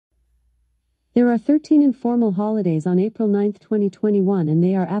There are 13 informal holidays on April 9, 2021, and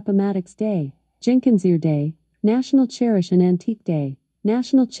they are Appomattox Day, Jenkins Ear Day, National Cherish an Antique Day,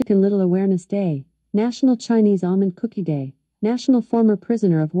 National Chicken Little Awareness Day, National Chinese Almond Cookie Day, National Former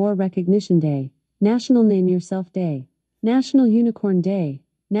Prisoner of War Recognition Day, National Name Yourself Day, National Unicorn Day,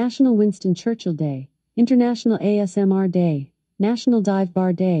 National Winston Churchill Day, International ASMR Day, National Dive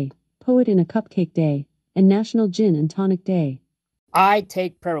Bar Day, Poet in a Cupcake Day, and National Gin and Tonic Day. I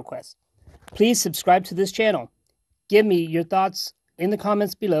take prayer requests. Please subscribe to this channel. Give me your thoughts in the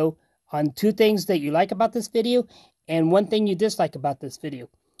comments below on 2 things that you like about this video and 1 thing you dislike about this video.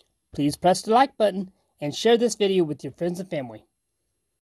 Please press the like button and share this video with your friends and family.